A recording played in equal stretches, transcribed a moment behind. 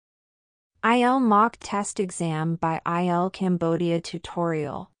IELTS Mock Test Exam by IELTS Cambodia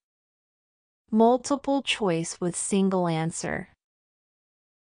Tutorial. Multiple choice with single answer.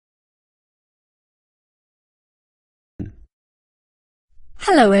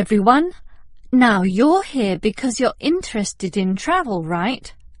 Hello everyone. Now you're here because you're interested in travel,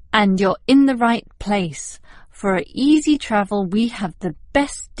 right? And you're in the right place. For easy travel, we have the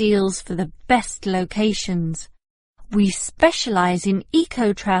best deals for the best locations. We specialize in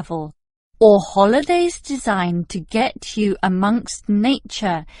eco-travel, or holidays designed to get you amongst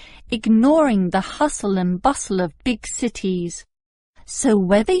nature, ignoring the hustle and bustle of big cities. So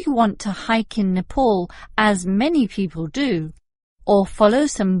whether you want to hike in Nepal, as many people do, or follow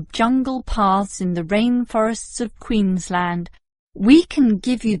some jungle paths in the rainforests of Queensland, we can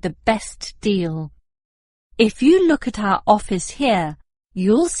give you the best deal. If you look at our office here,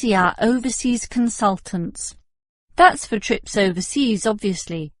 you'll see our overseas consultants. That's for trips overseas,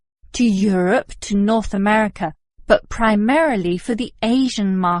 obviously, to Europe, to North America, but primarily for the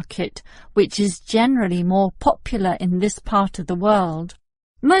Asian market, which is generally more popular in this part of the world.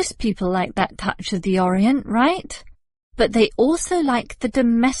 Most people like that touch of the Orient, right? But they also like the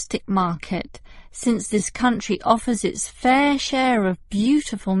domestic market, since this country offers its fair share of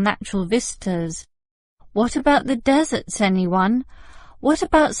beautiful natural vistas. What about the deserts, anyone? What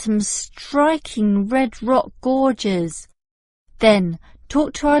about some striking red rock gorges? Then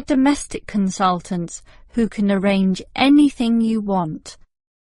talk to our domestic consultants who can arrange anything you want.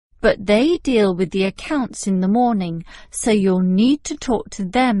 But they deal with the accounts in the morning, so you'll need to talk to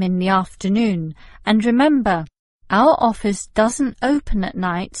them in the afternoon. And remember, our office doesn't open at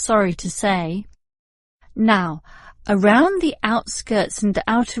night, sorry to say. Now, around the outskirts and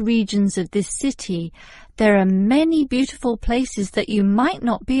outer regions of this city, there are many beautiful places that you might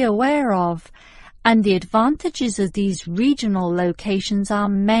not be aware of, and the advantages of these regional locations are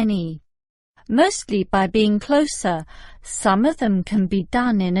many. Mostly by being closer, some of them can be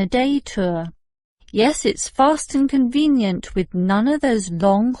done in a day tour. Yes, it's fast and convenient with none of those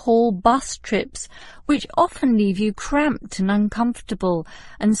long-haul bus trips which often leave you cramped and uncomfortable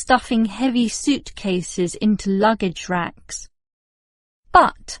and stuffing heavy suitcases into luggage racks.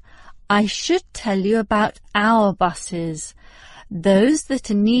 But I should tell you about our buses, those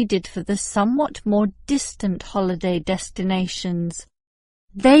that are needed for the somewhat more distant holiday destinations.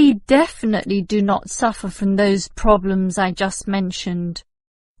 They definitely do not suffer from those problems I just mentioned.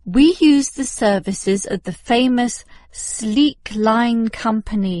 We use the services of the famous Sleek Line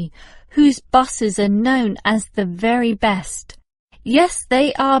Company, whose buses are known as the very best. Yes,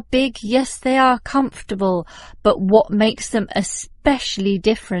 they are big, yes, they are comfortable, but what makes them especially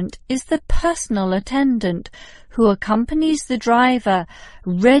different is the personal attendant who accompanies the driver,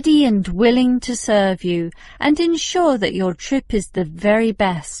 ready and willing to serve you and ensure that your trip is the very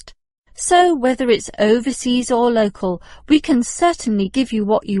best. So whether it's overseas or local, we can certainly give you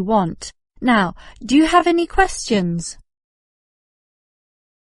what you want. Now, do you have any questions?